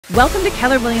Welcome to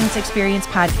Keller Williams Experience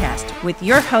Podcast with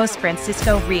your host,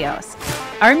 Francisco Rios.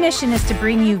 Our mission is to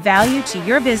bring you value to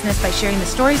your business by sharing the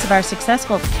stories of our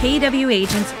successful KW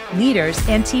agents, leaders,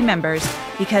 and team members,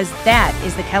 because that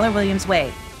is the Keller Williams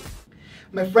way.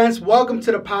 My friends, welcome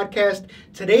to the podcast.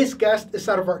 Today's guest is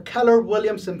out of our Keller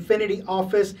Williams Infinity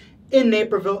office in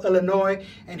Naperville, Illinois,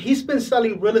 and he's been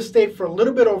selling real estate for a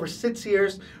little bit over 6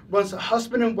 years, runs a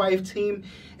husband and wife team,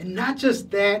 and not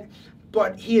just that,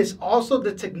 but he is also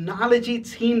the technology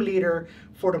team leader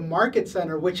for the Market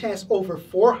Center, which has over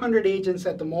 400 agents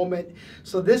at the moment.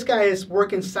 So this guy is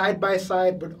working side by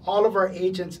side with all of our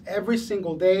agents every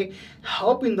single day,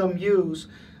 helping them use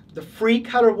the free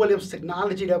Keller Williams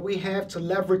technology that we have to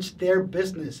leverage their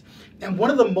business. And one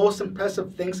of the most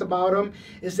impressive things about him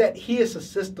is that he is a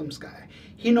systems guy.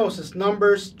 He knows his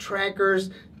numbers,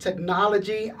 trackers,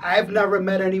 technology. I've never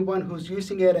met anyone who's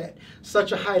using it at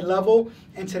such a high level.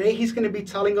 And today he's going to be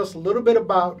telling us a little bit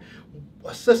about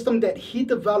a system that he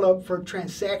developed for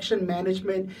transaction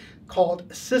management called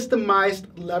Systemized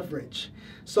Leverage.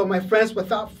 So my friends,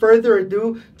 without further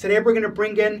ado, today we're going to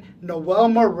bring in Noel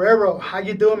Marrero. How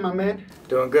you doing, my man?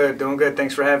 Doing good, doing good.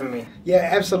 Thanks for having me. Yeah,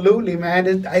 absolutely,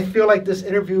 man. I feel like this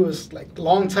interview is like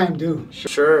long time due.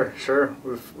 Sure.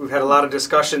 We've had a lot of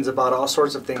discussions about all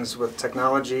sorts of things with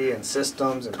technology and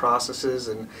systems and processes,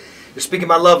 and you're speaking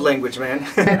my love language, man.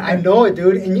 And I know it,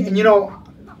 dude. And you know,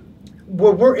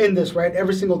 we're in this, right,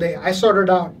 every single day. I started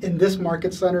out in this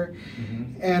Market Center,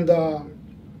 and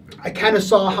I kind of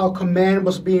saw how Command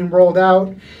was being rolled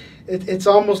out. It's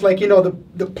almost like, you know,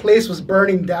 the place was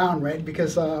burning down, right?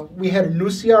 Because we had a new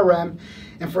CRM.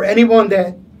 And for anyone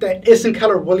that isn't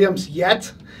Keller Williams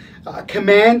yet,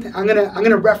 Command, I'm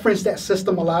gonna reference that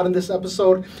system a lot in this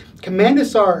episode. Command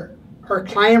is our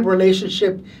client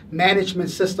relationship management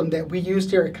system that we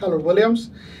used here at Keller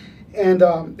Williams. And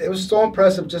it was so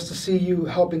impressive just to see you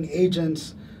helping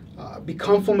agents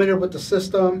become familiar with the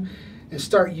system and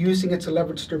start using it to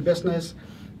leverage their business.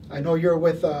 I know you're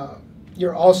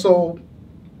you're also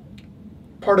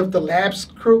part of the Labs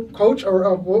crew, coach,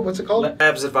 or what's it called?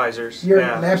 Labs advisors. You're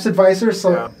Labs advisor,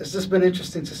 so yeah. It's just been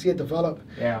interesting to see it develop.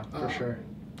 Yeah, for sure.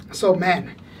 So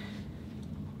man,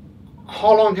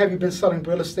 how long have you been selling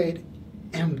real estate,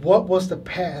 and what was the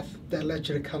path that led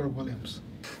you to Keller Williams?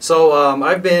 So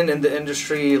I've been in the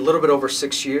industry a little bit over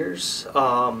 6 years.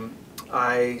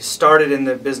 I started in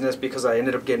the business because I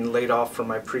ended up getting laid off from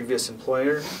my previous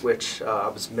employer, which I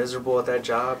was miserable at that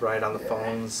job, right, on the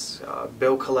phones,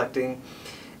 bill collecting,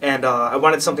 and I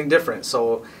wanted something different.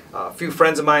 So a few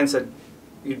friends of mine said,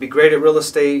 you'd be great at real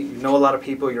estate, you know a lot of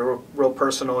people, you're real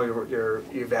personal,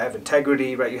 you have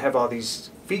integrity, right, you have all these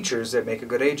features that make a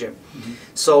good agent.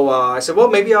 So I said, well,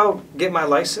 maybe I'll get my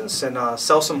license and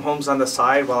sell some homes on the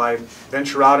side while I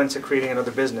venture out into creating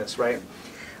another business, right?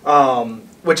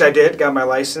 Which I did, got my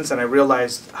license, and I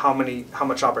realized how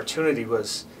much opportunity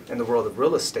was in the world of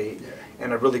real estate,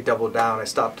 and I really doubled down. I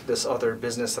stopped this other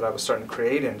business that I was starting to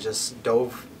create and just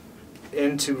dove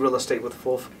into real estate with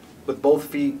both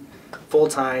feet, full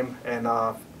time, and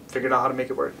figured out how to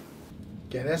make it work.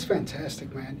 Yeah, that's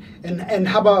fantastic, man. And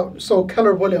how about, so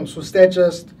Keller Williams, was that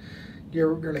just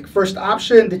your like first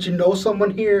option? Did you know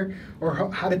someone here,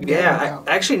 or how did you get out?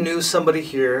 I actually knew somebody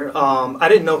here. I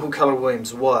didn't know who Keller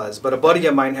Williams was, but a buddy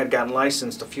of mine had gotten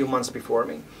licensed a few months before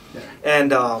me. Yeah.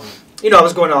 And you know, I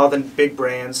was going to all the big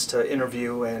brands to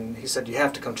interview, and he said, you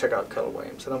have to come check out Keller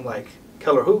Williams. And I'm like,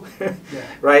 Keller who?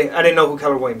 Right? I didn't know who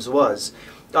Keller Williams was.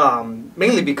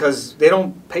 Mainly because they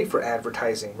don't pay for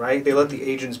advertising, right? They let the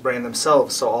agents brand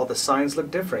themselves, so all the signs look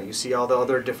different. You see all the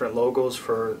other different logos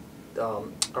for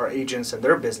our agents and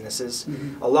their businesses,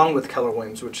 along with Keller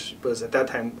Williams, which was at that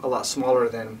time a lot smaller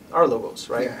than our logos,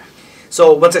 right? Yeah.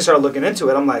 So once I started looking into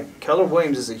it, I'm like, Keller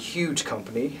Williams is a huge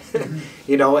company,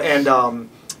 you know, and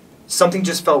something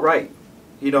just felt right.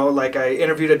 You know, like I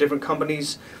interviewed at different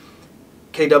companies.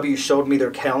 KW showed me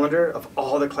their calendar of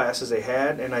all the classes they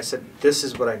had, and I said, this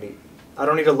is what I need. I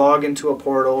don't need to log into a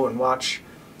portal and watch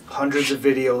hundreds of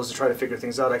videos to try to figure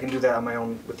things out. I can do that on my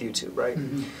own with YouTube, right?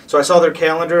 So I saw their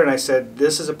calendar, and I said,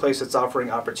 this is a place that's offering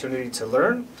opportunity to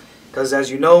learn, because as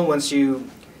you know, once you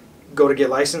go to get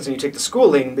licensed and you take the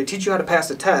schooling, they teach you how to pass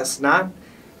the test, not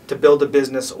to build a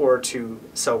business or to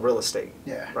sell real estate,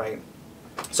 right?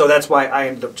 So that's why I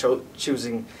ended up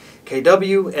choosing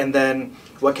KW, and then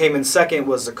what came in second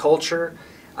was the culture.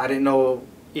 I didn't know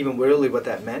even really what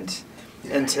that meant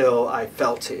until I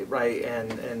felt it, right?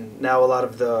 And now a lot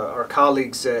of our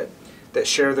colleagues that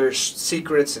share their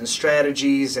secrets and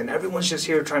strategies, and everyone's just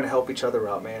here trying to help each other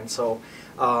out, man. So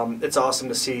it's awesome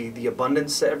to see the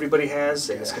abundance that everybody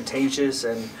has, and it's contagious,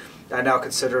 and I now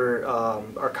consider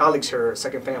our colleagues here a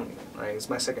second family. Right? It's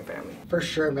my second family. For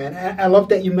sure, man. I love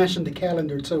that you mentioned the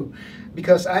calendar too,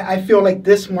 because I feel like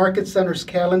this market center's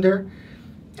calendar,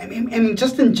 I mean,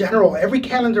 just in general, every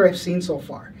calendar I've seen so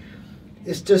far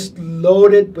is just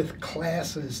loaded with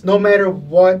classes. No matter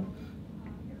what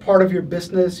part of your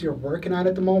business you're working on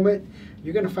at the moment,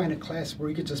 you're going to find a class where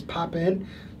you could just pop in,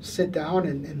 sit down,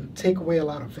 and take away a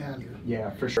lot of value. Yeah,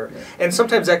 for sure. Yeah. And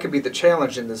sometimes that could be the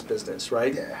challenge in this business,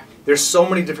 right? Yeah. There's so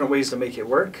many different ways to make it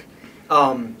work.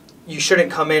 You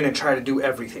shouldn't come in and try to do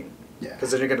everything,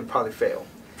 because then you're going to probably fail.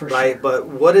 Right, sure. But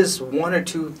what is one or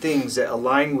two things that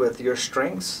align with your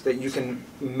strengths that you can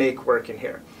make work in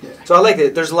here? Yeah. So I like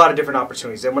it. There's a lot of different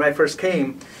opportunities. And when I first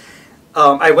came,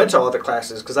 I went to all the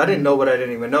classes because I didn't know what I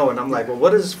didn't even know. And I'm like, well,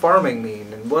 what does farming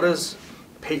mean? And what is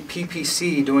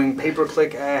PPC, doing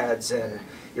pay-per-click ads, and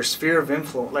your sphere of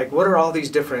influence? Like, what are all these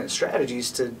different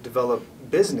strategies to develop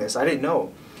business? I didn't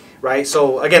know, right?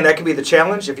 So again, that could be the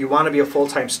challenge. If you want to be a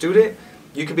full-time student,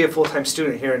 you could be a full-time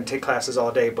student here and take classes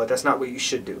all day, but that's not what you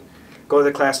should do. Go to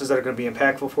the classes that are going to be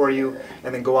impactful for you,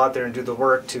 and then go out there and do the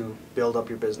work to build up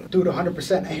your business. Dude,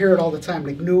 100%. I hear it all the time.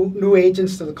 Like new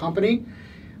agents to the company,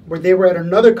 where they were at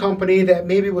another company that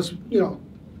maybe was,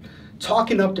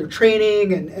 talking up their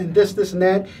training and this, and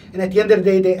that. And at the end of the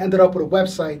day, they ended up with a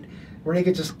website where they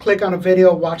could just click on a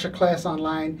video, watch a class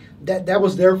online. That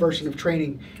was their version of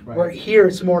training. Right. Where here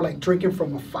it's more like drinking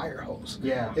from a fire hose.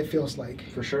 Yeah. It feels like.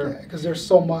 For sure. Yeah, because there's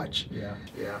so much. Yeah.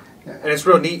 And it's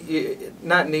real neat,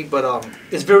 not neat, but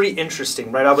it's very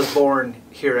interesting, right? I was born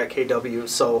here at KW,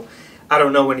 so I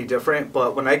don't know any different.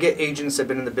 But when I get agents that have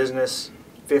been in the business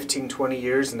 15, 20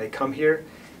 years and they come here,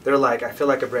 they're like, I feel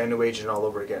like a brand new agent all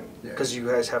over again, because you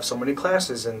guys have so many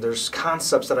classes and there's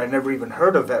concepts that I never even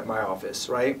heard of at my office,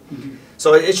 right? Mm-hmm.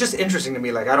 So it's just interesting to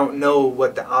me. Like, I don't know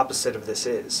what the opposite of this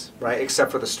is, right?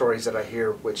 Except for the stories that I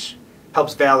hear, which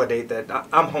helps validate that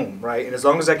I'm home, right? And as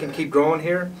long as I can keep growing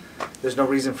here, there's no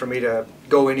reason for me to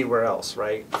go anywhere else,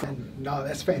 right? No,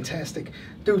 that's fantastic.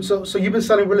 Dude, so you've been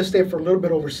selling real estate for a little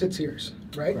bit over 6 years,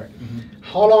 right? Right. Mm-hmm.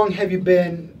 How long have you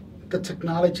been the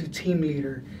technology team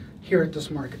leader here at this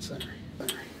market center?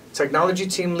 Technology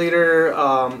team leader,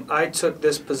 I took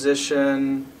this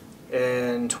position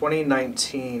in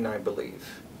 2019, I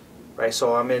believe. Right,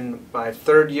 so I'm in my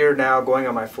 3rd year now, going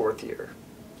on my 4th year.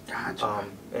 Gotcha.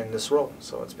 In this role,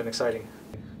 so it's been exciting.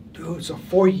 Dude, so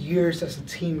 4 years as a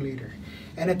team leader,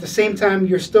 and at the same time,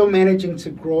 you're still managing to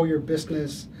grow your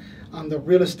business on the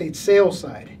real estate sales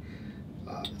side.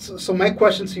 So my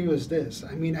question to you is this: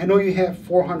 I mean, I know you have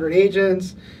 400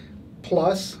 agents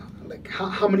plus. Like,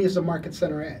 how many is the market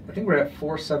center at? I think we're at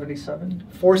 477.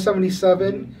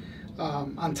 477.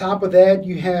 Mm-hmm. On top of that,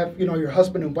 you have your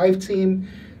husband and wife team,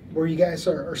 where you guys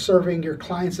are serving your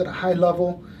clients at a high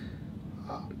level.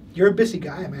 You're a busy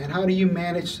guy, man. How do you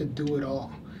manage to do it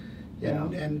all? Yeah.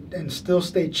 And still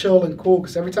stay chill and cool?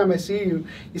 Because every time I see you,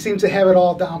 you seem to have it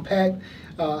all down packed.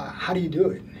 How do you do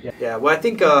it? Yeah, well, I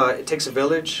think it takes a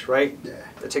village, right? Yeah.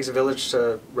 It takes a village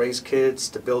to raise kids,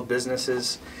 to build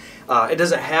businesses. It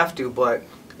doesn't have to, but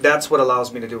that's what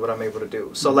allows me to do what I'm able to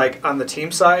do. So, like, on the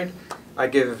team side, I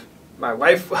give my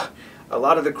wife a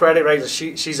lot of the credit, right?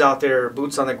 She's out there,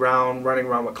 boots on the ground, running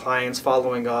around with clients,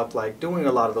 following up, like, doing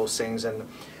a lot of those things. And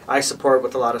I support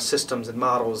with a lot of systems and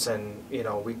models, and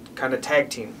we kind of tag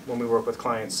team when we work with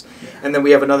clients. Yeah. And then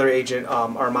we have another agent,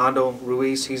 Armando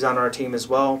Ruiz. He's on our team as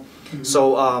well. Mm-hmm.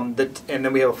 So and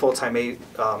then we have a full-time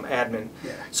admin.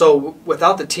 Yeah. So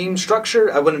without the team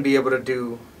structure, I wouldn't be able to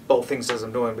do both things as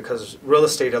I'm doing, because real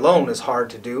estate alone is hard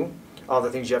to do. All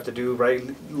the things you have to do, right?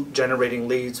 Generating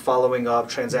leads, following up,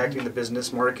 transacting the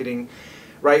business, marketing,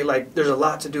 right? Like, there's a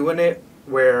lot to do in it,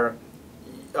 where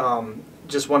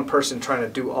just one person trying to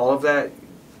do all of that,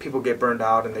 people get burned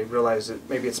out and they realize that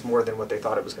maybe it's more than what they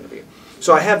thought it was going to be.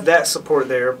 So I have that support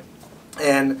there,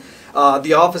 and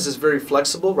the office is very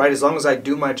flexible, right? As long as I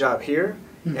do my job here,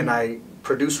 mm-hmm. and I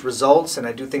produce results and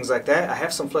I do things like that, I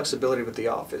have some flexibility with the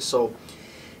office. So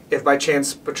if by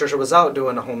chance Patricia was out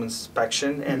doing a home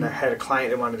inspection and I had a client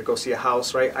that wanted to go see a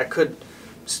house, right, I could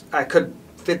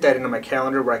fit that into my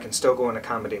calendar where I can still go and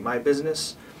accommodate my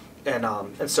business and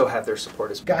still have their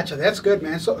support as well. Gotcha, that's good,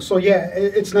 man. So yeah,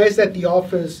 it's nice that the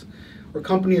office or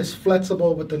company is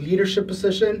flexible with the leadership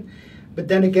position, but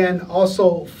then again,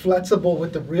 also flexible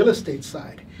with the real estate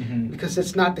side, because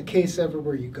it's not the case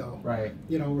everywhere you go. Right.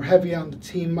 We're heavy on the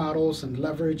team models and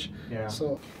leverage. Yeah.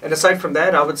 So. And aside from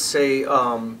that, I would say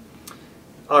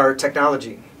our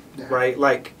technology, right?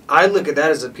 Like, I look at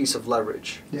that as a piece of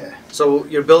leverage. Yeah. So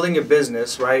you're building a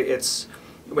business, right? It's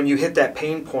when you hit that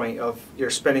pain point of you're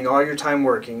spending all your time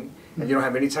working and you don't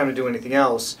have any time to do anything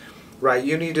else, right?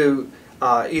 You need to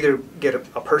either get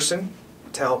a person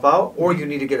to help out, or you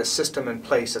need to get a system in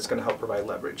place that's going to help provide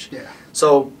leverage. Yeah.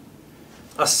 So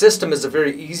a system is a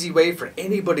very easy way for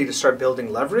anybody to start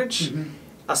building leverage,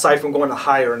 aside from going to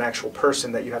hire an actual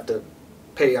person that you have to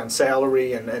pay on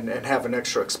salary and have an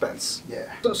extra expense. Yeah.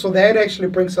 So that actually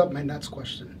brings up my next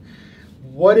question.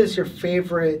 What is your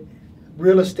favorite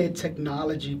real estate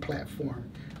technology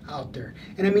platform out there?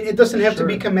 And I mean, it doesn't have to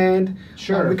be Command.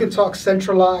 Sure. We can talk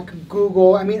Centralock,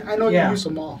 Google. I mean, I know you use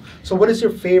them all. So what is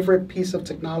your favorite piece of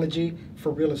technology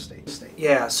for real estate?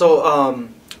 Yeah, so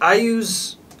I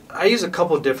use a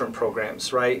couple of different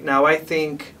programs, right? Now I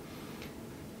think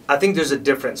there's a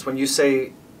difference when you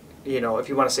say, you know, if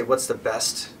you want to say what's the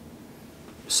best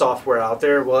software out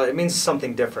there, well, it means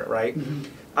something different, right?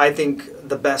 I think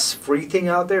the best free thing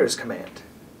out there is Command,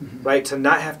 right? To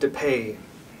not have to pay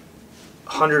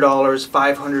 $100,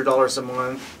 $500 a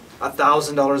month,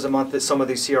 $1,000 a month that some of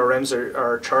these CRMs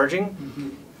are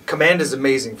charging. Command is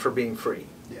amazing for being free,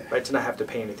 right? To not have to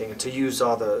pay anything and to use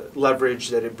all the leverage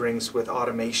that it brings with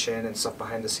automation and stuff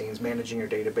behind the scenes, managing your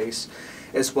database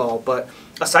as well. But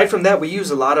aside from that, we use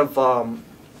a lot of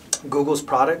Google's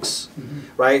products,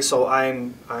 right? So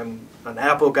I'm an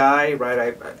Apple guy,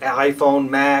 right? iPhone,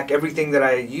 Mac, everything that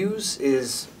I use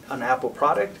is an Apple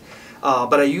product.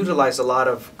 But I utilize a lot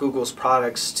of Google's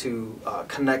products to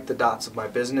connect the dots of my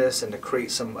business and to create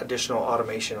some additional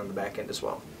automation on the back end as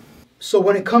well. So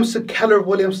when it comes to Keller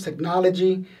Williams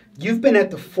technology, you've been at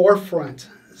the forefront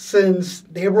since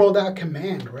they rolled out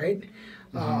Command, right?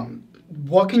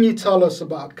 What can you tell us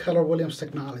about Keller Williams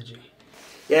technology?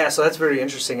 Yeah, so that's very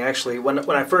interesting, actually. When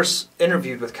I first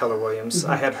interviewed with Keller Williams,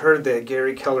 I had heard that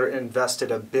Gary Keller invested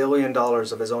 $1 billion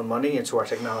of his own money into our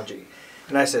technology.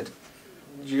 And I said,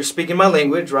 you're speaking my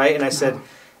language, right? And I said,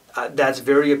 that's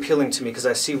very appealing to me because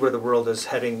I see where the world is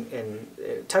heading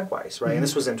in tech-wise, right? And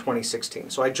this was in 2016.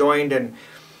 So I joined, and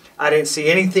I didn't see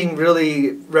anything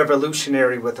really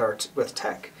revolutionary with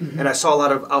tech. And I saw a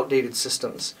lot of outdated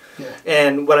systems.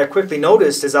 And what I quickly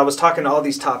noticed is I was talking to all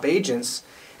these top agents,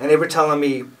 and they were telling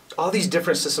me all these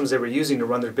different systems they were using to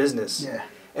run their business.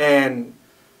 And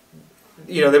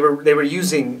you know, they were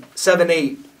using 7,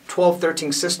 8, 12,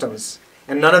 13 systems,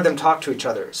 and none of them talked to each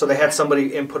other. So they had somebody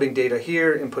inputting data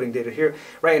here,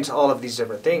 right into all of these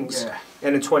different things.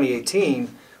 And in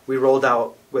 2018, we rolled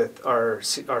out with our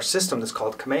system that's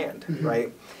called Command,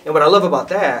 right? And what I love about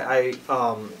that,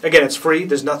 again, it's free.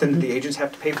 There's nothing that the agents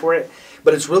have to pay for it,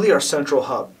 but it's really our central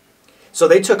hub. So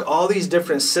they took all these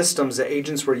different systems that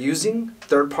agents were using,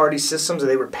 third-party systems that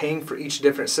they were paying for each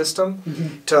different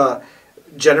system to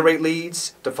generate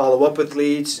leads, to follow up with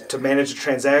leads, to manage the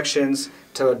transactions,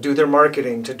 to do their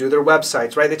marketing, to do their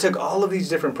websites, right? They took all of these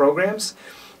different programs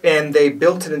and they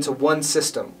built it into one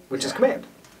system, which is Command,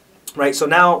 right? So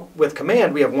now with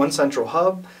Command, we have one central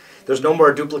hub. There's no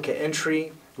more duplicate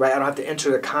entry, right? I don't have to enter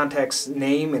the contact's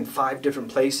name in 5 different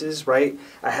places, right?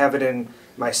 I have it in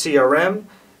my CRM,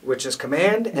 which is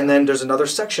Command, and then there's another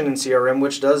section in CRM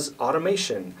which does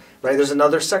automation, right? There's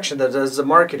another section that does the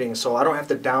marketing, so I don't have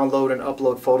to download and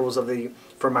upload photos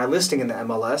for my listing in the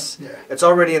MLS. It's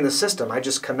already in the system. I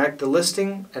just connect the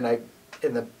listing, and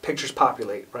the pictures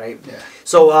populate, right?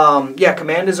 So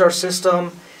Command is our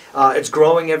system. It's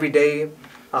growing every day.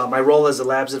 My role as a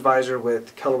labs advisor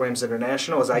with Keller Williams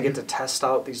International is I get to test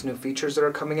out these new features that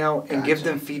are coming out and give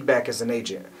them feedback as an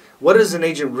agent. What does an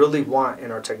agent really want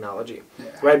in our technology,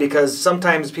 right? Because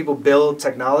sometimes people build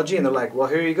technology and they're like, well,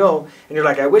 here you go. And you're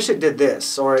like, I wish it did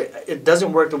this, or it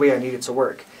doesn't work the way I need it to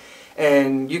work.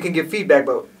 And you can give feedback,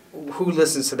 but who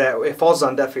listens to that? It falls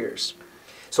on deaf ears.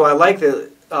 So I like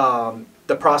the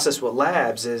process with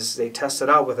labs is they test it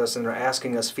out with us and they're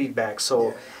asking us feedback.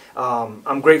 So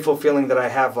I'm grateful feeling that I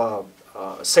have a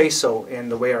say-so in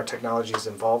the way our technology is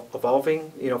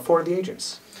evolving, you know, for the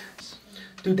agents.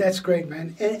 Dude, that's great,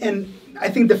 man. And I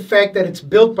think the fact that it's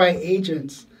built by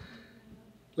agents,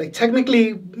 like technically,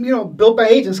 you know, built by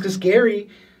agents, because Gary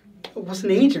was an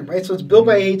agent, right? So it's built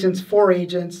by agents, for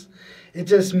agents. It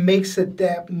just makes it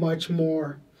that much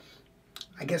more,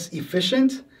 I guess,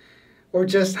 efficient. Or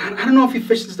just, I don't know if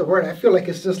efficient is the word. I feel like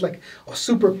it's just like a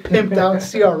super pimped out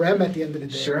CRM at the end of the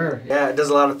day. Sure. Yeah, it does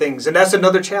a lot of things. And that's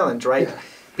another challenge, right?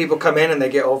 People come in and they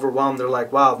get overwhelmed. They're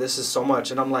like, wow, this is so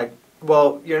much. And I'm like,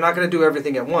 well, you're not going to do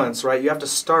everything at once, right? You have to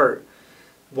start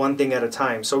one thing at a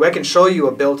time. So I can show you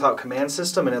a built-out command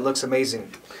system, and it looks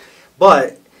amazing.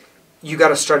 But you got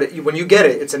to start it. When you get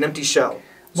it, it's an empty shell.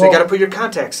 So you got to put your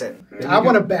contacts in. I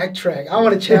want to backtrack. I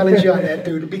want to challenge you on that,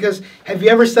 dude. Because have you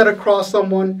ever sat across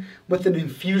someone with an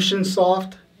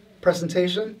Infusionsoft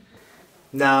presentation?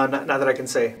 No, not that I can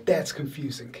say. That's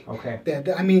confusing. Okay.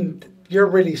 I mean, you're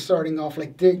really starting off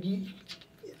like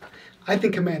I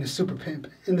think Command is super pimp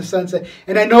in the sense that,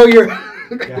 and I know you're,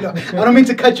 I don't mean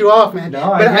to cut you off, man,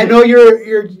 but I know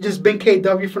you're just been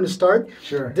KW from the start.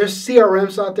 Sure. There's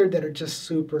CRMs out there that are just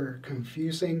super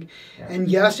confusing, and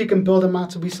yes, you can build them out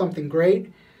to be something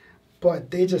great, but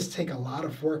they just take a lot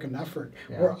of work and effort.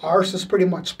 Where ours is pretty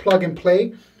much plug and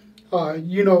play.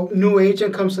 New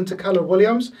agent comes into Keller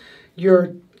Williams,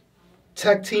 your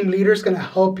tech team leader is going to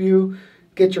help you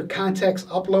get your contacts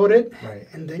uploaded,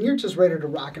 and then you're just ready to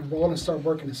rock and roll and start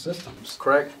working the systems.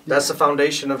 Correct. That's the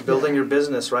foundation of building your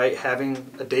business, right? Having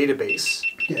a database.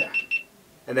 Yeah.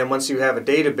 And then once you have a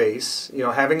database,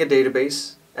 having a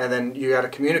database, and then you got to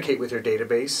communicate with your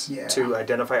database to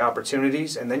identify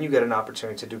opportunities, and then you get an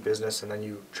opportunity to do business, and then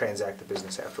you transact the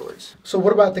business afterwards. So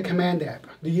what about the Command app?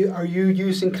 Are you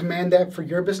using Command app for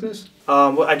your business?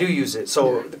 Well, I do use it.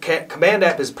 So the Command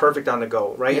app is perfect on the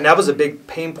go, right? And that was a big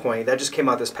pain point. That just came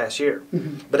out this past year.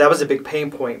 But that was a big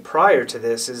pain point prior to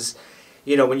this is,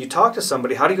 when you talk to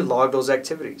somebody, how do you log those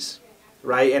activities?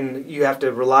 Right, and you have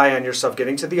to rely on yourself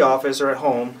getting to the office or at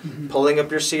home, pulling up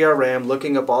your CRM,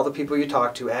 looking up all the people you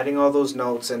talk to, adding all those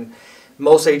notes, and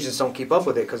most agents don't keep up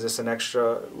with it because it's an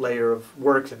extra layer of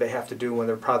work that they have to do when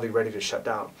they're probably ready to shut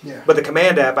down. But the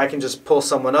Command app, I can just pull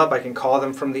someone up, I can call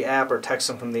them from the app or text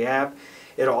them from the app.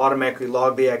 It'll automatically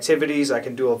log the activities. I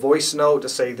can do a voice note to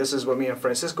say this is what me and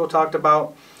Francisco talked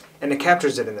about, and it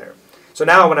captures it in there. So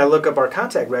now when I look up our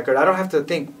contact record, I don't have to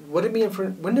think, when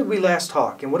did we last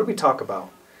talk and what did we talk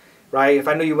about? Right? If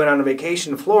I knew you went on a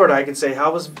vacation in Florida, I could say,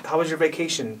 how was your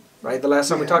vacation? Right? The last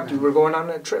time we talked, we were going on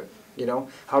a trip. How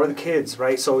are the kids?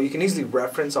 Right? So you can easily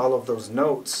reference all of those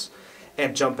notes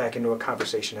and jump back into a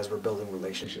conversation as we're building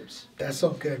relationships. That's so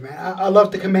good, man. I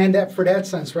love the Command app for that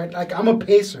sense, right? Like, I'm a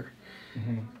pacer.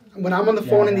 When I'm on the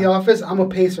phone in the office, I'm a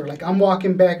pacer. Like, I'm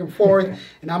walking back and forth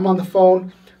and I'm on the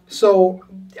phone. So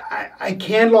I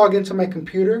can log into my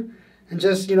computer and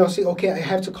just, see, okay, I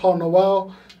have to call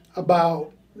Noel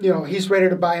about, he's ready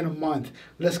to buy in a month.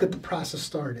 Let's get the process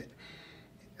started.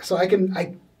 So I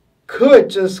could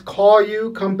just call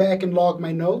you, come back and log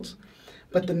my notes.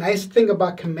 But the nice thing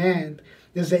about Command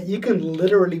is that you can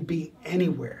literally be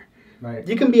anywhere. Right.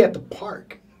 You can be at the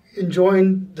park,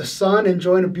 enjoying the sun,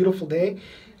 enjoying a beautiful day.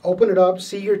 Open it up,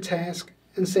 see your task,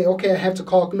 and say, okay, I have to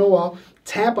call Noel.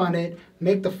 Tap on it,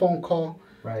 make the phone call.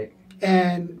 Right.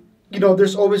 And,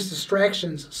 there's always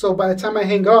distractions. So by the time I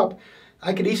hang up,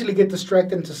 I could easily get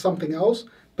distracted into something else.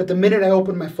 But the minute I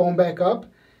open my phone back up,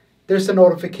 there's a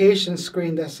notification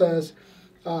screen that says,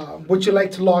 would you like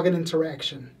to log an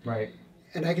interaction? Right.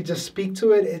 And I could just speak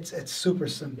to it. It's super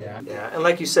simple. Yeah. And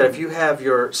like you said, if you have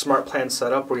your smart plan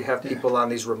set up where you have people on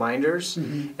these reminders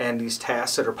and these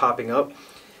tasks that are popping up,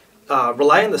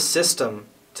 rely on the system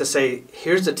to say,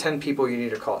 here's the 10 people you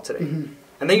need to call today.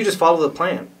 And then you just follow the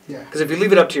plan. Because if you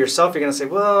leave it up to yourself, you're going to say,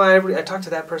 well, I talked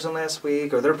to that person last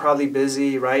week, or they're probably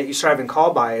busy, right? You start having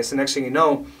call bias, and next thing you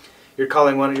know, you're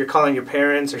calling your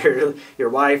parents, or your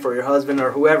wife, or your husband,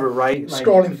 or whoever, right?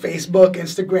 Scrolling Facebook,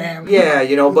 Instagram. Yeah,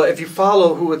 but if you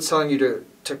follow who it's telling you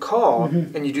to call,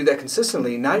 and you do that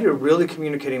consistently, now you're really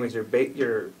communicating with your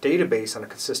database on a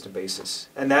consistent basis.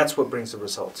 And that's what brings the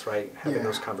results, right? Having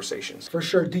those conversations. For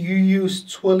sure. Do you use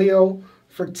Twilio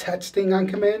for texting on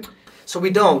Command? So we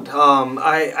don't.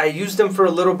 I used them for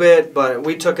a little bit, but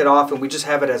we took it off and we just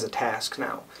have it as a task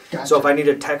now. Gotcha. So if I need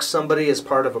to text somebody as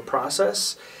part of a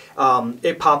process,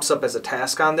 it pops up as a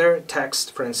task on there.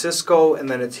 Text Francisco, and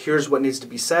then here's what needs to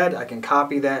be said. I can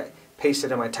copy that, paste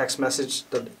it in my text message.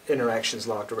 The interaction's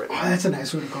logged already. Oh, that's a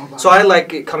nice way to go about it. So I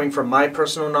like it coming from my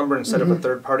personal number instead of a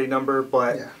third-party number,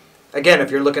 but... Again,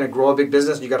 if you're looking to grow a big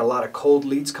business, you got a lot of cold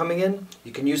leads coming in,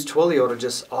 you can use Twilio to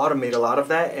just automate a lot of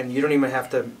that, and you don't even have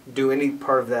to do any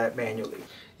part of that manually.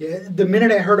 Yeah, the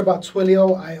minute I heard about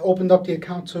Twilio, I opened up the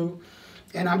account too,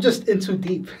 and I'm just in too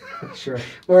deep. Sure.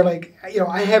 Where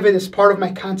I have it as part of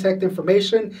my contact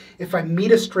information. If I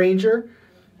meet a stranger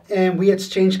and we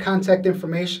exchange contact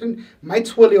information, my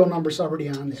Twilio number's already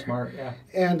on there. Smart, yeah.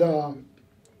 And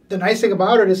the nice thing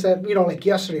about it is that, like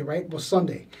yesterday, right, was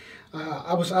Sunday.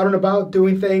 I was out and about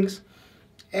doing things,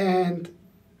 and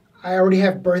I already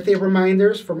have birthday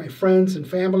reminders for my friends and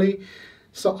family.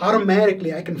 So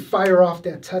automatically I can fire off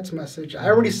that text message. I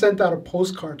already sent out a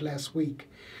postcard last week.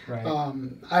 Right.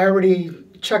 I already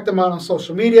checked them out on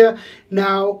social media.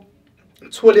 Now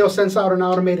Twilio sends out an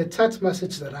automated text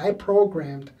message that I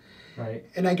programmed. Right.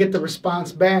 And I get the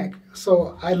response back.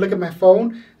 So I look at my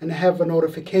phone and I have a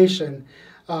notification.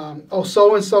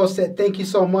 So-and-so said, thank you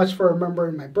so much for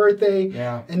remembering my birthday.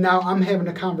 Yeah. And now I'm having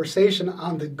a conversation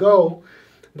on the go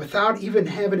without even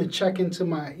having to check into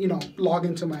my, log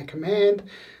into my Command,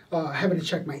 having to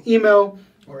check my email.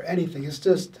 or anything. It's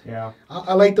just, yeah,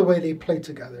 I like the way they play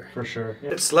together. for sure.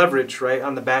 It's leverage, right,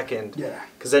 on the back end. Yeah.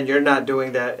 Because then you're not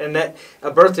doing that. And that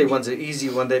a birthday one's an easy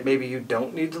one that maybe you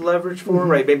don't need to leverage for,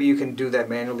 right? Maybe you can do that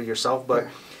manually yourself. But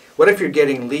what if you're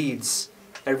getting leads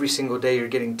every single day? You're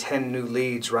getting 10 new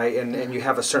leads, right? And you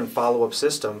have a certain follow-up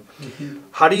system.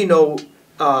 How do you know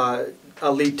a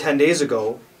lead 10 days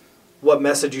ago what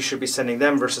message you should be sending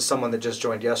them versus someone that just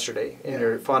joined yesterday in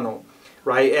your funnel?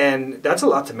 Right, and that's a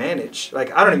lot to manage.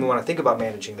 Like, I don't even want to think about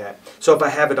managing that. So if I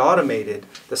have it automated,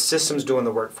 the system's doing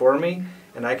the work for me,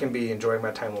 and I can be enjoying my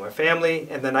time with my family,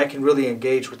 and then I can really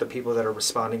engage with the people that are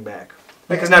responding back.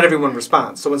 Because not everyone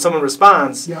responds. So when someone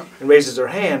responds and raises their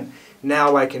hand,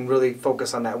 now I can really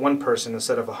focus on that one person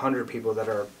instead of 100 people that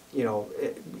are, you know,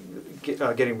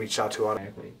 getting reached out to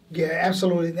automatically. Yeah,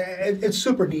 absolutely. It's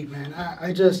super neat, man.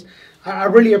 I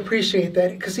really appreciate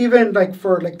that, because even like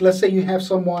for like, let's say you have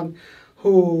someone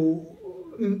who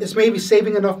is maybe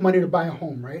saving enough money to buy a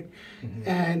home, right?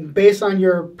 And based on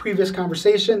your previous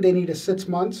conversation, they needed 6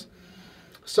 months.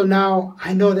 So now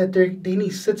I know that they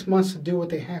need 6 months to do what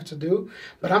they have to do,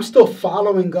 but I'm still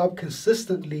following up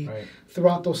consistently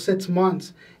throughout those 6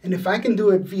 months. And if I can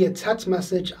do it via text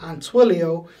message on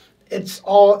Twilio, it's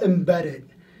all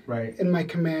embedded in my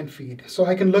command feed. So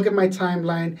I can look at my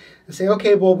timeline and say,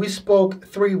 okay, well, we spoke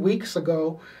 3 weeks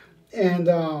ago,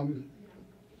 and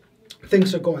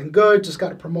things are going good, just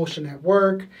got a promotion at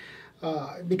work,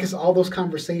 because all those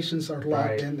conversations are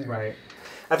logged in there.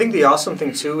 I think the awesome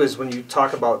thing, too, is when you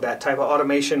talk about that type of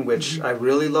automation, which I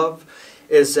really love,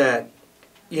 is that,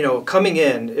 you know, coming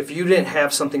in, if you didn't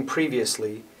have something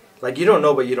previously, like, you don't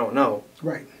know what you don't know.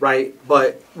 Right?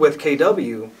 But with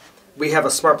KW, we have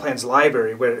a Smart Plans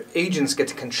library where agents get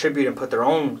to contribute and put their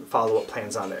own follow-up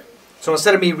plans on there. So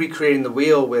instead of me recreating the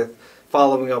wheel with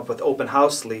following up with open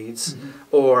house leads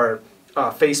or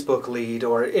Facebook lead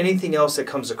or anything else that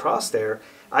comes across there,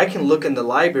 I can look in the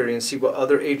library and see what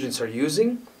other agents are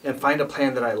using and find a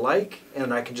plan that I like,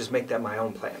 and I can just make that my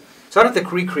own plan. So I don't have to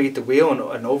recreate the wheel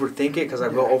and overthink it, because I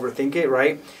will overthink it,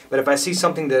 right? But if I see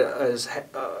something that is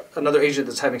another agent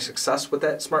that's having success with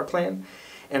that smart plan,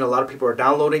 and a lot of people are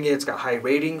downloading it, it's got high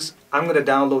ratings, I'm going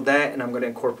to download that and I'm going to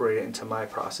incorporate it into my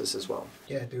process as well.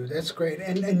 Yeah, dude, that's great.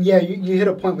 And yeah, you hit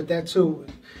a point with that too,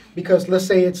 because let's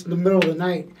say it's the middle of the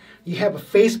night, you have a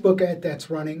Facebook ad that's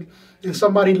running, and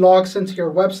somebody logs into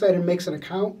your website and makes an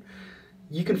account,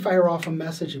 you can fire off a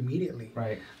message immediately.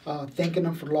 Thanking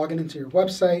them for logging into your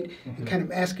website and kind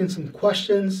of asking some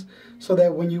questions, so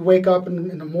that when you wake up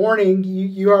in the morning,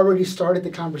 you already started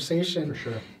the conversation.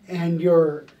 And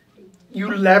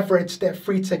you leverage that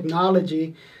free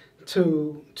technology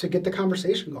to get the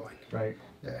conversation going.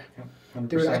 Yeah. 100%.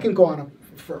 Dude, I can go on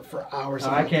for hours.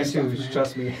 I can too,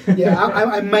 trust me. Yeah,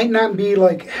 I might not be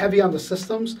like heavy on the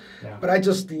systems, but I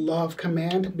just love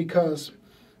command, because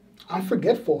I'm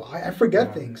forgetful. I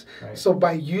forget things. So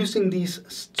by using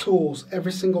these tools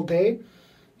every single day,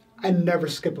 I never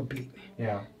skip a beat.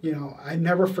 You know, I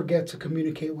never forget to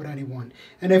communicate with anyone.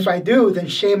 And if I do, then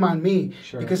shame on me,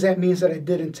 because that means that I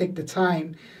didn't take the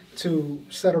time to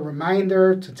set a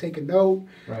reminder, to take a note.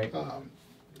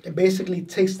 It basically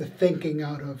takes the thinking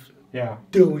out of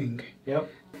doing. Yeah.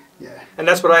 And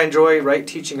that's what I enjoy, right?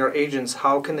 Teaching our agents,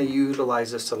 how can they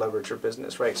utilize this to leverage their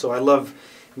business, right? So I love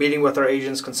meeting with our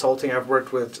agents, consulting. I've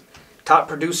worked with top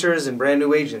producers and brand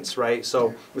new agents, right?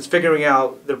 So it's figuring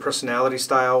out their personality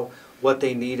style, what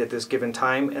they need at this given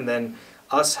time, and then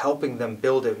us helping them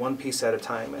build it one piece at a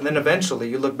time. And then eventually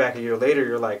you look back a year later,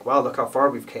 you're like, wow, look how far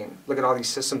we've came. Look at all these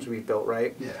systems we've built,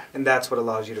 right? And that's what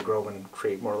allows you to grow and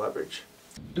create more leverage.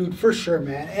 Dude, for sure,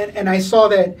 man. And I saw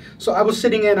that, so I was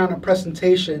sitting in on a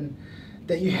presentation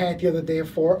that you had the other day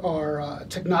for our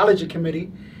technology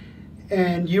committee,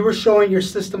 and you were showing your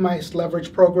Systemized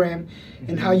Leverage program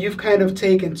and how you've kind of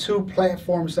taken two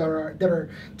platforms that are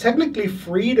technically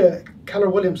free to Keller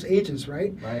Williams agents,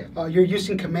 right? You're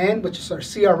using Command, which is our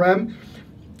CRM,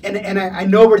 and I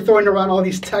know we're throwing around all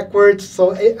these tech words,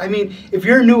 so I mean, if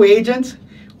you're a new agent,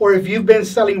 or if you've been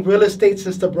selling real estate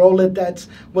since the Brolin, that's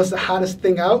what's the hottest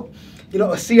thing out. You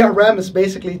know, a CRM is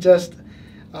basically just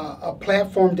a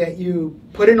platform that you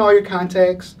put in all your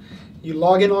contacts, you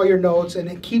log in all your notes, and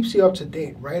it keeps you up to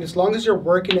date, right? As long as you're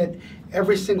working it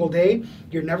every single day,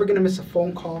 you're never going to miss a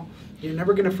phone call. You're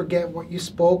never going to forget what you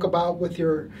spoke about with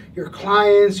your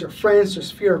clients, your friends, your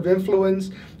sphere of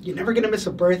influence. You're never going to miss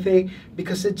a birthday,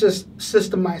 because it just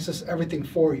systemizes everything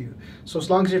for you. So as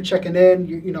long as you're checking in,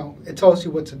 you know, it tells you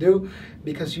what to do,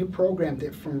 because you programmed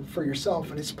it for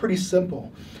yourself, and it's pretty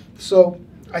simple. So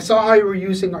I saw how you were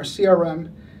using our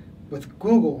CRM with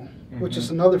Google, which is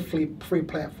another free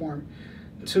platform.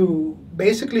 to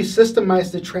basically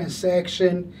systemize the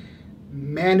transaction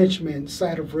management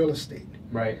side of real estate.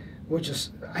 Right. Which is,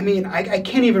 I mean, I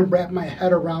can't even wrap my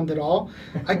head around it all.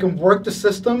 I can work the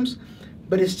systems,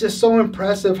 but it's just so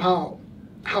impressive how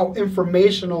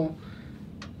informational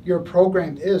your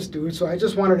program is, dude. So I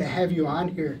just wanted to have you on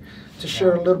here to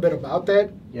share a little bit about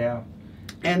that. Yeah.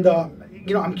 And,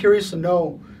 you know, I'm curious to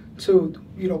know, too,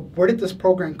 you know, where did this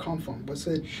program come from? Was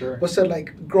it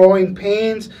like growing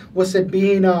pains? Was it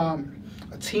being a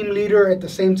team leader at the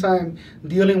same time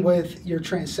dealing with your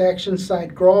transaction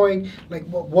side growing? Like,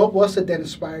 what was it that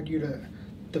inspired you to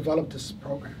develop this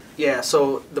program? Yeah,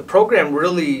 so the program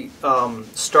really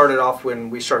started off when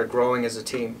we started growing as a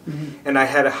team, and I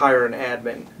had to hire an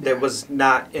admin that was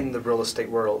not in the real estate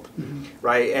world,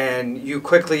 right? And you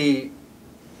quickly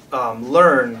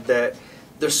learn that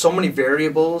there's so many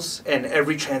variables, and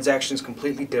every transaction is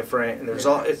completely different, and there's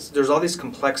all these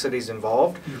complexities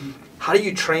involved. How do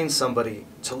you train somebody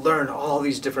to learn all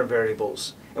these different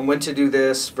variables and when to do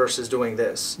this versus doing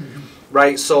this,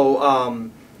 right?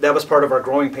 So that was part of our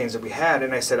growing pains that we had,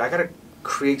 and I said, I got to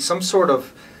create some sort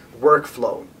of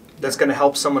workflow that's going to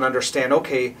help someone understand,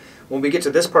 okay, when we get to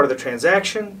this part of the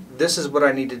transaction, this is what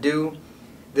I need to do,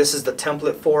 this is the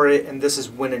template for it, and this is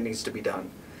when it needs to be done.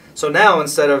 So now,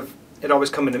 instead of it always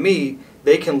coming to me,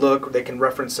 they can look, they can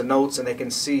reference the notes, and they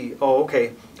can see, oh,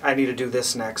 okay, I need to do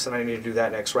this next, and I need to do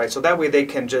that next, right? So that way they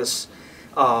can just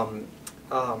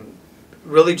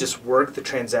really just work the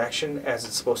transaction as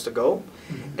it's supposed to go.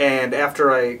 And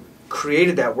after I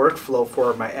created that workflow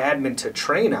for my admin to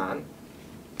train on,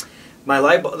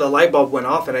 the light bulb went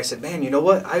off, and I said, man, you know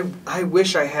what? I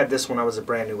wish I had this when I was a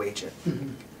brand new agent.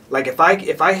 Like if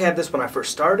I had this when I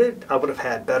first started, I would have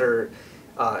had better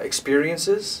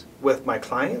experiences with my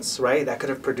clients, right? That could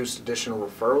have produced additional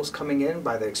referrals coming in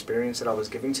by the experience that I was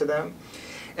giving to them.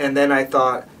 And then I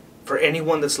thought, for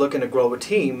anyone that's looking to grow a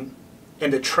team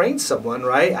and to train someone,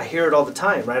 right? I hear it all the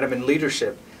time, right? I'm in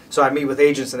leadership. So I meet with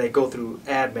agents and they go through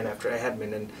admin after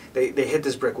admin, and they hit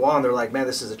this brick wall and they're like, man,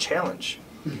 this is a challenge.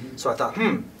 So I thought,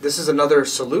 this is another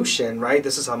solution, right?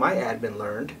 This is how my admin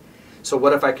learned. So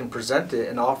what if I can present it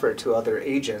and offer it to other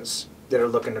agents that are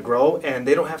looking to grow, and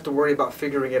they don't have to worry about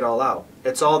figuring it all out.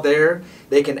 It's all there.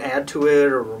 They can add to it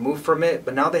or remove from it,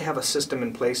 but now they have a system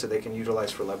in place that they can utilize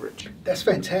for leverage. That's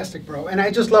fantastic, bro. And I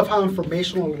just love how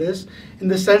informational it is, in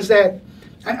the sense that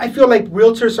I feel like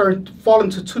realtors fall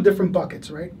into two different buckets,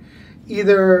 right?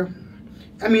 Either,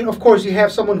 I mean, of course, you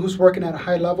have someone who's working at a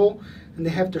high level and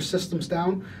they have their systems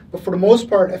down, but for the most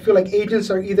part, I feel like agents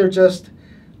are either just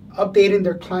updating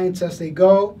their clients as they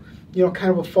go, you know, kind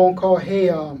of a phone call, hey,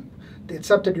 they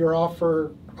accepted your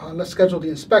offer, let's schedule the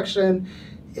inspection.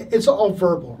 It's all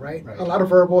verbal, right? A lot of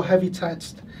verbal, heavy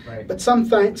text. But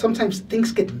sometimes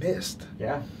things get missed.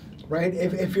 Right?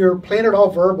 If you're playing it all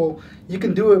verbal, you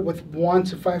can do it with 1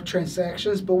 to 5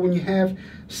 transactions, but when you have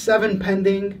 7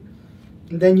 pending,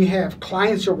 and then you have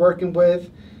clients you're working with,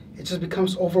 it just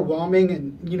becomes overwhelming,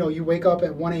 and you know, you wake up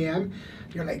at 1 a.m.,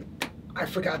 you're like, I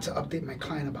forgot to update my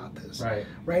client about this.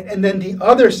 Right? And then the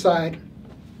other side,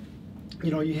 you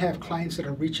know, you have clients that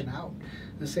are reaching out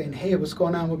and saying, hey, what's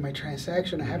going on with my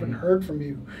transaction? I haven't heard from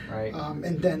you.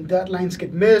 And then deadlines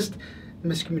get missed,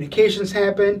 miscommunications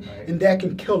happen, and that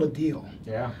can kill a deal.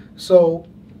 So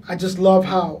I just love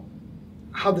how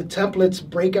the templates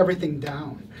break everything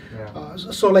down.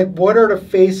 So like, what are the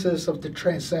phases of the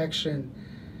transaction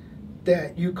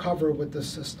that you cover with the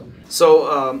system?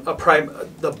 So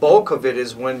the bulk of it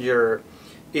is when you're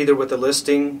either with the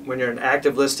listing, when you're an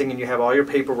active listing and you have all your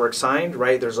paperwork signed,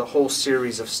 right? There's a whole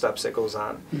series of steps that goes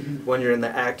on. When you're in the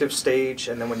active stage,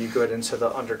 and then when you go into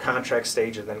the under contract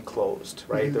stage and then closed,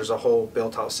 right? There's a whole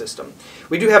built out system.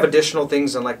 We do have additional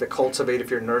things in like the cultivate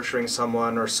if you're nurturing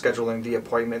someone or scheduling the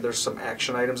appointment. There's some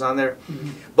action items on there.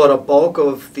 But a bulk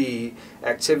of the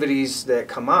activities that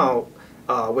come out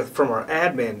from our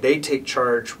admin, they take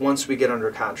charge once we get under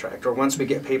contract or once we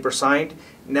get paper signed.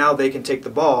 Now they can take the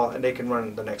ball and they can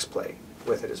run the next play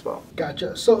with it as well.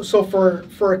 Gotcha. So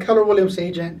for a Keller Williams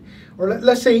agent, or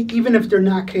let's say even if they're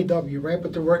not KW, right,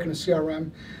 but they're working a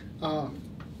CRM,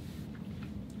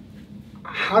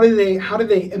 how do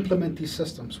they implement these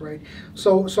systems, right?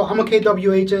 So I'm a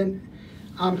KW agent.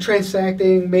 I'm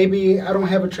transacting. Maybe I don't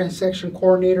have a transaction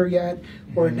coordinator yet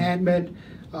or an admin.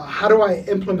 How do I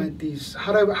implement these?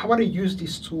 How do I use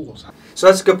these tools? So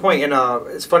that's a good point, and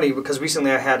it's funny because recently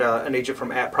I had an agent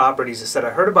from At Properties that said,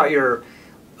 I heard about your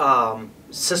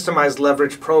Systemized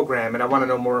Leverage program, and I want to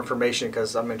know more information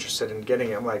because I'm interested in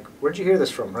getting it. I'm like, where'd you hear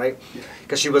this from, right?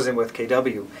 Because she wasn't with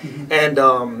KW.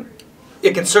 And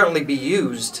it can certainly be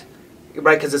used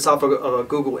right? Because it's off of a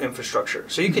Google infrastructure.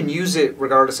 So you can use it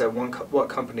regardless of what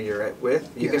company you're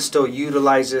with. You can still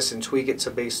utilize this and tweak it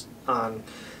to based on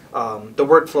the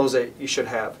workflows that you should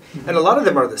have. And a lot of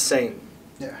them are the same,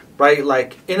 right?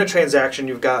 Like in a transaction,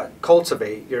 you've got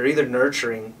cultivate. You're either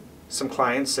nurturing some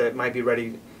clients that might be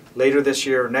ready later this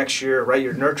year or next year, right?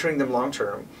 You're nurturing them long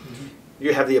term.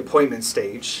 You have the appointment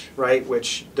stage, right?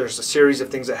 Which there's a series of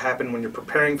things that happen when you're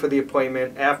preparing for the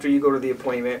appointment, after you go to the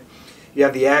appointment. You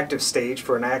have the active stage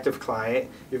for an active client.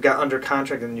 You've got under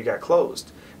contract, and you got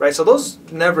closed, right? So those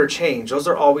never change. Those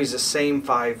are always the same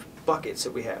 5 buckets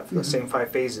that we have, the same 5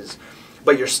 phases.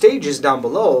 But your stages down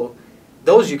below,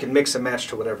 those you can mix and match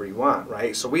to whatever you want,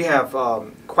 right? So we have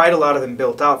quite a lot of them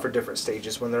built out for different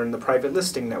stages when they're in the private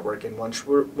listing network, and once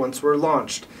we're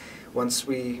launched, once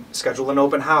we schedule an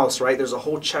open house, right? There's a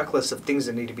whole checklist of things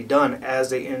that need to be done as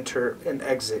they enter and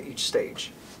exit each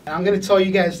stage. I'm going to tell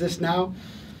you guys this now.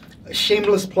 A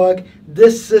shameless plug.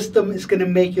 This system is going to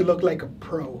make you look like a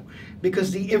pro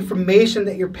because the information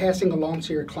that you're passing along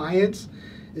to your clients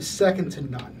is second to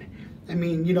none. I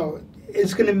mean, you know,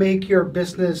 it's going to make your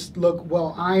business look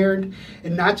well ironed,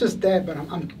 and not just that, but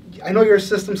I know you're a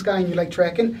systems guy and you like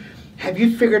tracking. Have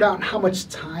you figured out how much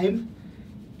time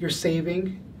you're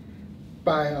saving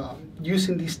by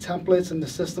using these templates and the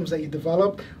systems that you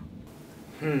develop?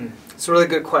 It's a really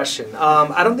good question.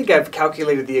 I don't think I've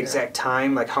calculated the exact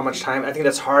time, like how much time. I think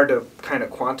that's hard to kind of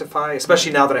quantify,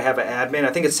 especially now that I have an admin.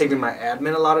 I think it's saving my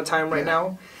admin a lot of time right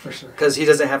now. For sure. Because he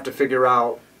doesn't have to figure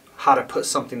out how to put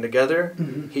something together.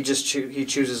 He just he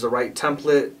chooses the right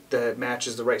template that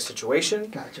matches the right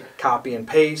situation. Gotcha. Copy and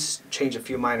paste, change a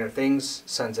few minor things,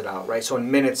 sends it out, right? So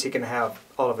in minutes he can have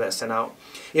all of that sent out.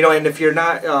 You know, and if you're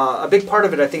not, a big part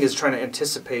of it I think is trying to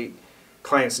anticipate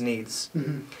clients' needs.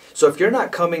 So if you're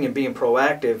not coming and being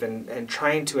proactive and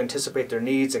trying to anticipate their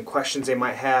needs and questions they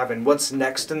might have and what's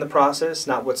next in the process,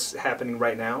 not what's happening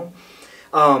right now,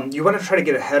 you want to try to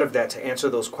get ahead of that to answer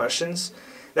those questions.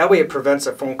 That way it prevents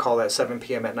a phone call at 7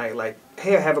 p.m. at night like,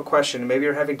 hey, I have a question. Maybe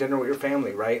you're having dinner with your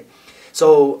family, right?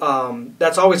 So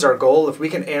that's always our goal. If we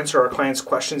can answer our clients'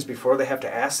 questions before they have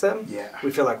to ask them, we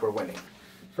feel like we're winning.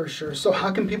 For sure. So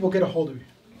how can people get a hold of you?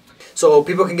 So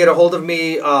people can get a hold of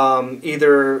me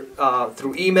either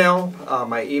through email.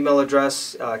 My email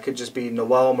address could just be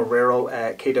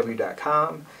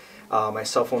noelmarrero@kw.com. My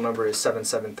cell phone number is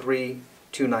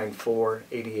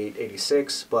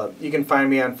 773-294-8886. But you can find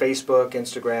me on Facebook,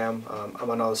 Instagram. I'm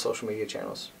on all the social media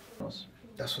channels.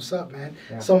 That's what's up, man.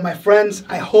 So my friends,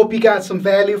 I hope you got some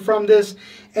value from this.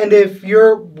 And if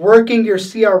you're working your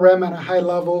CRM at a high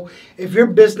level, if your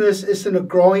business is in a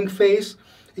growing phase,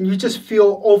 and you just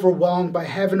feel overwhelmed by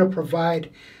having to provide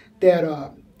that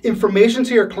information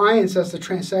to your clients as the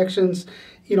transactions,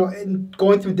 you know, and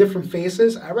going through different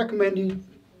phases, I recommend you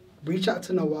reach out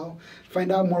to Noel,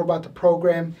 find out more about the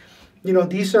program. You know,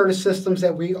 these are the systems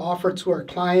that we offer to our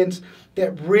clients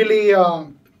that really,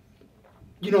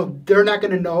 you know, they're not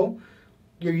going to know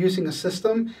you're using a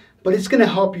system, but it's going to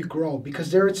help you grow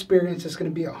because their experience is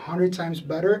going to be 100 times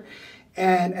better.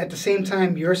 And at the same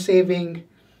time, you're saving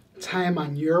time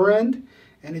on your end,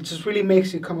 and it just really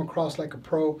makes you come across like a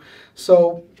pro.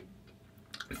 So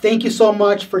thank you so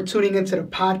much for tuning into the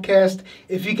podcast.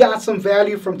 If you got some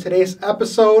value from today's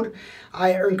episode,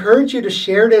 I encourage you to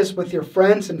share this with your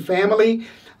friends and family,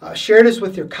 share this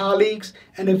with your colleagues,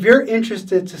 and if you're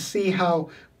interested to see how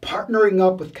partnering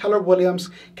up with Keller Williams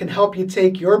can help you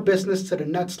take your business to the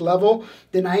next level,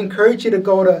 then I encourage you to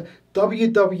go to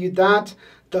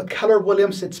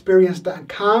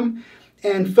www.thekellerwilliamsexperience.com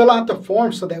and fill out the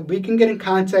form so that we can get in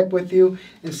contact with you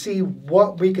and see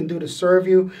what we can do to serve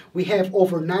you. We have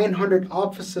over 900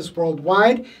 offices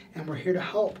worldwide, and we're here to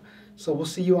help. So we'll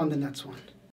see you on the next one.